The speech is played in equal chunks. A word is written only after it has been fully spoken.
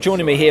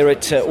Joining me here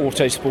at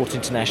Autosport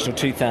International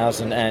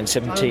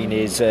 2017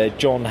 is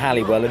John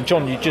Halliwell. And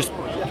John, you just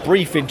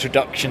brief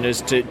introduction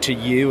as to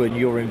you and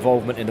your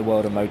involvement in the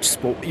world of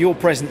motorsport. Your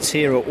presence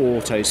here at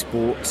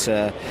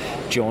Autosport,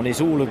 John,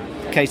 is all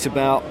a case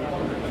about,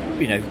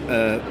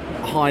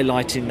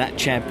 highlighting that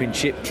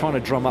championship, trying to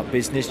drum up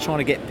business, trying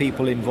to get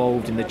people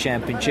involved in the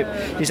championship.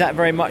 Is that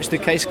very much the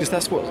case? Because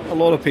that's what a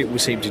lot of people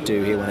seem to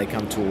do here when they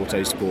come to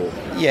Autosport.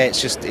 Yeah,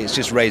 it's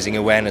just raising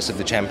awareness of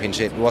the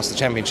championship. Whilst the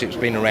championship's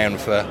been around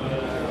for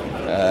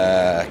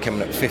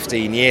coming up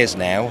 15 years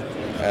now,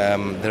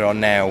 there are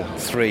now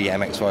 3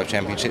 MX-5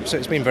 championships, so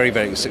it's been very,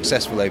 very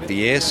successful over the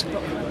years.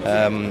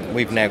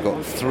 We've now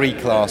got 3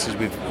 classes.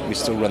 We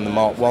still run the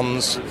Mark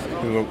 1s,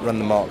 we run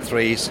the Mark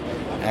 3s,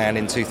 and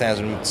in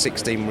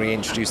 2016 we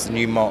introduced the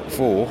new Mark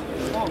 4.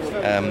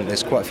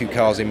 There's quite a few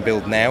cars in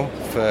build now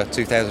for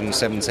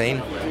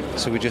 2017,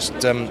 so we're just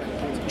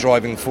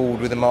driving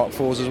forward with the Mark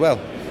 4s as well.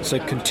 So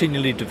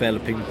continually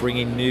developing,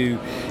 bringing new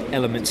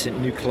elements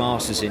and new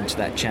classes into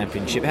that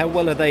championship. How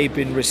well have they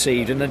been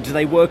received, and do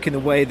they work in the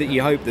way that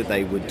you hope that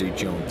they would do,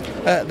 John?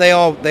 They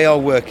are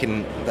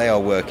working.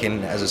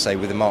 As I say,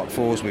 with the Mark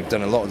 4s. We've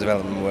done a lot of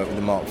development work with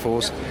the Mark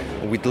 4s.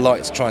 We'd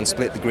like to try and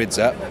split the grids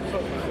up,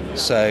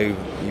 so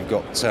you've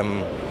got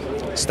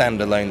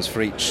standalones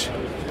for each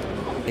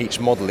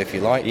model, if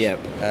you like. Yeah.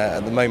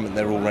 At the moment,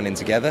 they're all running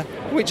together,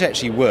 which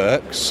actually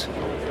works.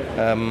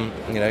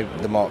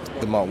 The Mark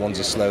 1s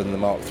are slower than the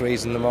Mark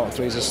 3s, and the Mark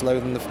 3s are slower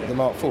than the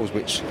Mark 4s,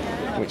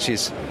 which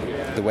is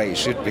the way it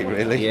should be,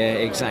 really. Yeah,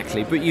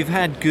 exactly. But you've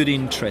had good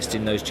interest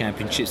in those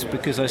championships,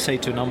 because I say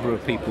to a number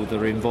of people that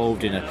are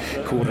involved in a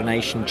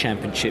coordination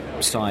championship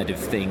side of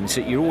things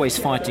that you're always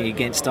fighting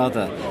against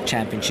other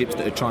championships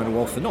that are trying to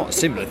offer not a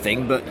similar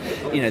thing, but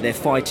they're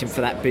fighting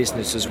for that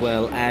business as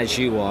well as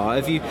you are.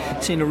 Have you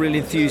seen a real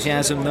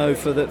enthusiasm though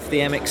for the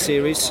MX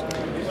series?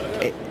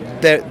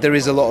 There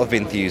is a lot of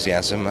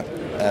enthusiasm.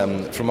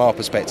 From our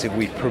perspective,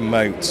 we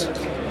promote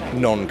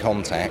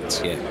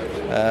non-contact. Yeah.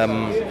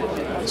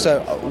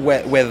 So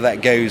whether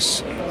that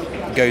goes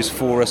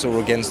for us or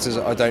against us,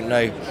 I don't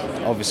know.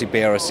 Obviously,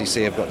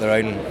 BRSCC have got their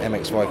own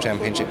MX-5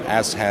 championship,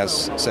 as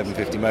has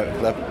 750 Motor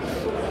Club.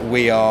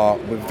 We're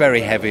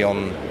very heavy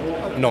on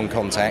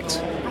non-contact,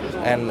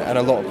 and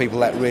a lot of people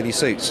that really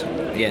suits.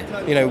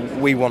 Yeah.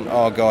 We want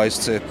our guys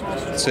to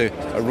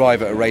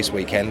arrive at a race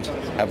weekend,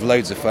 have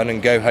loads of fun,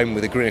 and go home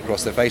with a grin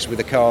across their face with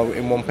a car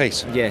in one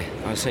piece. Yeah,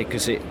 I say,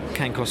 because it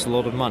can cost a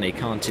lot of money,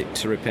 can't it,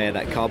 to repair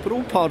that car? But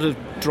all part of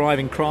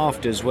driving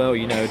craft as well.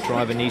 A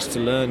driver needs to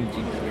learn.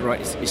 Right,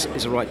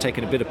 it's all right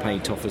taking a bit of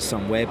paint off of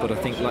somewhere, but I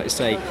think, like I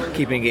say,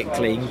 keeping it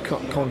clean,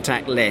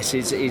 contact less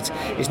is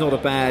not a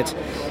bad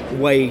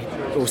way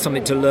or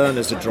something to learn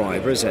as a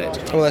driver, is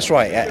it? Well, that's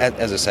right.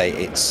 As I say,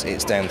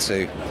 it's down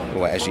to,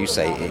 well, as you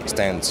say, it's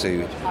down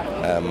to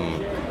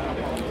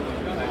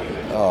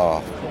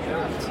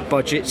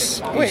budgets.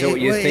 Is that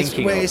what you're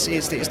thinking?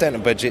 It's down to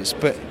budgets,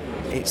 but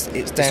it's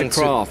down to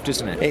craft,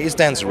 isn't it? It is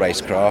down to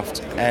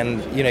racecraft,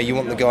 and you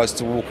want the guys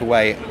to walk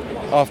away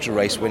after a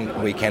race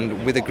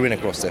weekend with a grin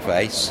across their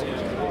face.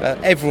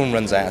 Everyone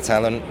runs out of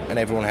talent, and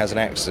everyone has an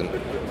accident,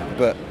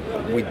 but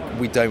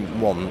we don't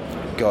want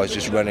guys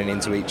just running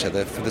into each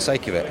other for the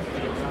sake of it.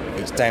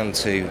 It's down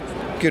to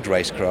good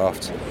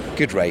racecraft,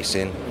 good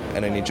racing,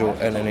 and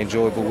an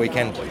enjoyable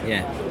weekend.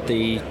 Yeah,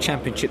 the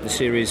championship, the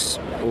series,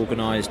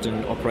 organised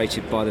and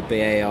operated by the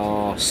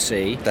BARC.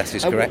 That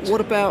is correct. What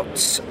about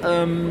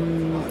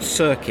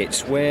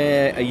circuits?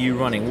 Where are you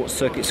running? What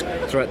circuits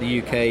throughout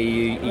the UK are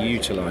you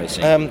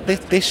utilising?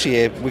 This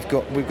year we've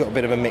got a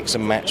bit of a mix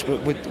and match,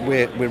 but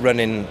we're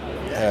running.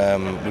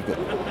 We've got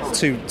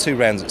two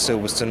rounds at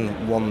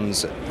Silverstone.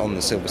 One's on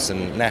the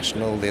Silverstone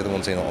National, the other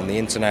one's on the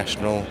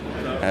International.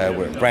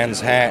 We're at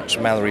Brands Hatch,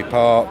 Mallory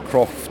Park,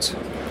 Croft.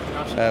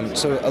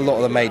 So a lot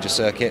of the major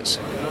circuits.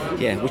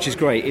 Yeah, which is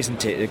great,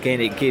 isn't it?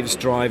 Again, it gives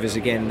drivers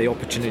the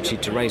opportunity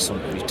to race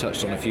on. You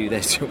touched on a few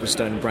there,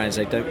 Silverstone and Brands.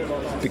 They don't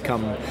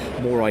become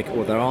more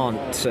or there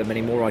aren't so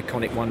many more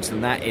iconic ones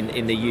than that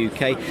in the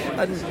UK.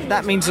 And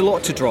that means a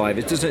lot to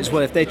drivers, doesn't it? As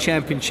well, if their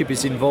championship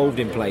is involved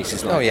in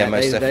places like that,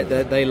 most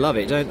definitely. They love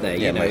it, don't they?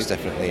 Yeah, most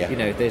definitely.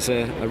 Yeah. There's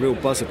a real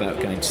buzz about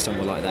going to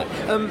somewhere like that.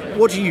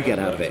 What do you get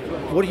out of it?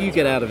 What do you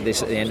get out of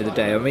this at the end of the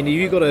day? I mean, have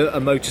you got a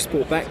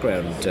motorsport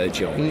background,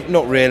 John?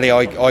 Not really.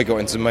 I got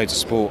into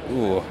motorsport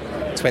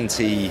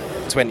 20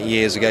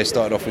 years ago.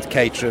 Started off with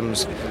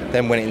Caterhams,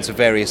 then went into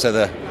various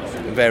other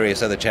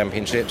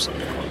championships,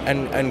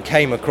 and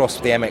came across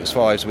the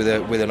MX-5s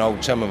with an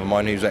old chum of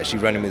mine who's actually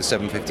running with the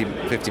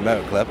 750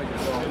 Motor Club,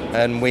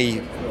 and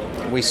we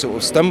sort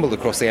of stumbled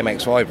across the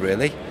MX-5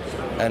 really,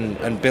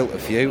 and built a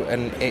few,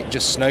 and it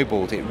just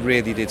snowballed. It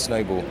really did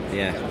snowball.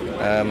 Yeah.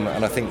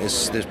 And I think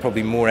there's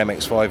probably more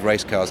MX-5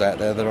 race cars out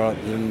there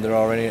than there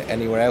are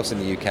anywhere else in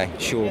the UK.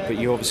 Sure, but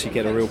you obviously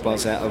get a real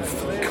buzz out of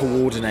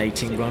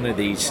coordinating one of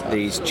these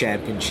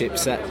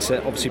championships. That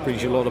obviously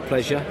brings you a lot of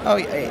pleasure. Oh,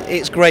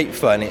 it's great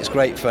fun. It's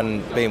great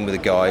fun being with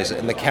the guys,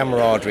 and the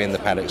camaraderie in the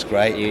paddock's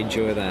great. You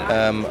enjoy that.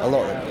 A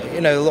lot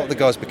of the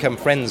guys become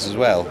friends as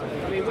well.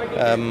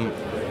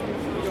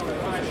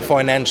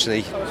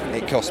 Financially,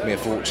 It cost me a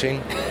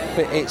fortune,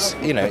 but it's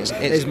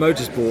there's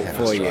motorsport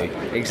for you.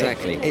 Right.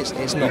 Exactly.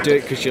 It's not. You do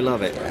it because you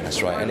love it.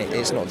 That's right, and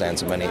it's not down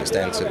to money. It's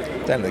down to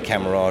the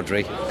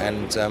camaraderie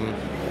and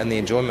the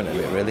enjoyment of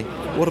it, really.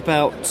 What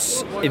about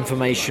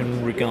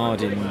information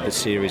regarding the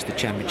series, the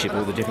championship,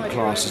 all the different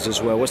classes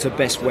as well? What's the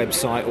best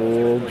website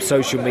or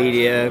social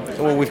media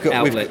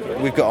outlet?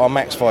 We've got our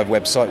Max 5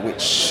 website,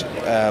 which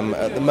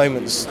at the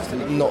moment's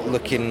not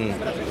looking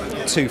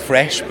too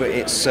fresh, but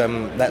it's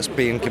that's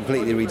being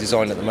completely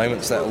redesigned at the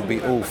moment, so that will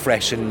be all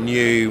fresh and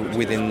new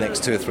within the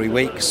next 2 or 3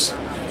 weeks.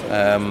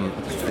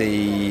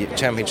 The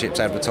championships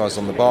advertised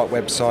on the BARC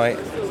website.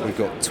 We've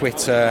got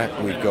Twitter,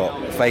 we've got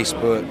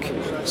Facebook.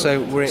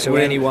 So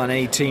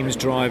any teams,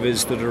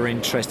 drivers that are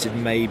interested,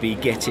 maybe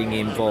getting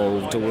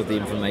involved, all of the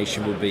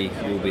information will be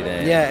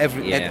there.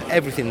 Yeah,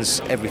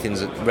 everything's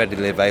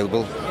readily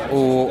available.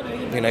 Or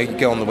you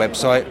go on the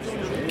website,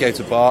 go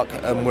to BARC,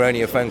 and we're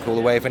only a phone call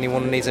away if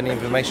anyone needs any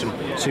information.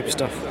 Super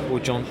stuff. Well,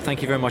 John,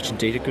 thank you very much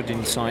indeed. A good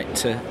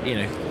insight.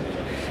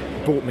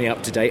 Brought me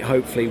up to date,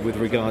 hopefully, with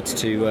regards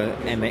to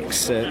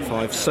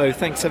MX5. So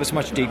thanks ever so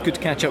much indeed. Good to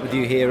catch up with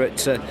you here at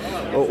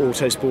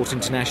Autosport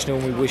International.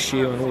 And we wish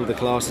you and all the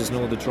classes and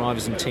all the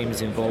drivers and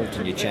teams involved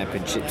in your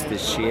championships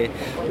this year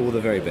all the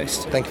very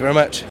best. Thank you very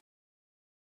much.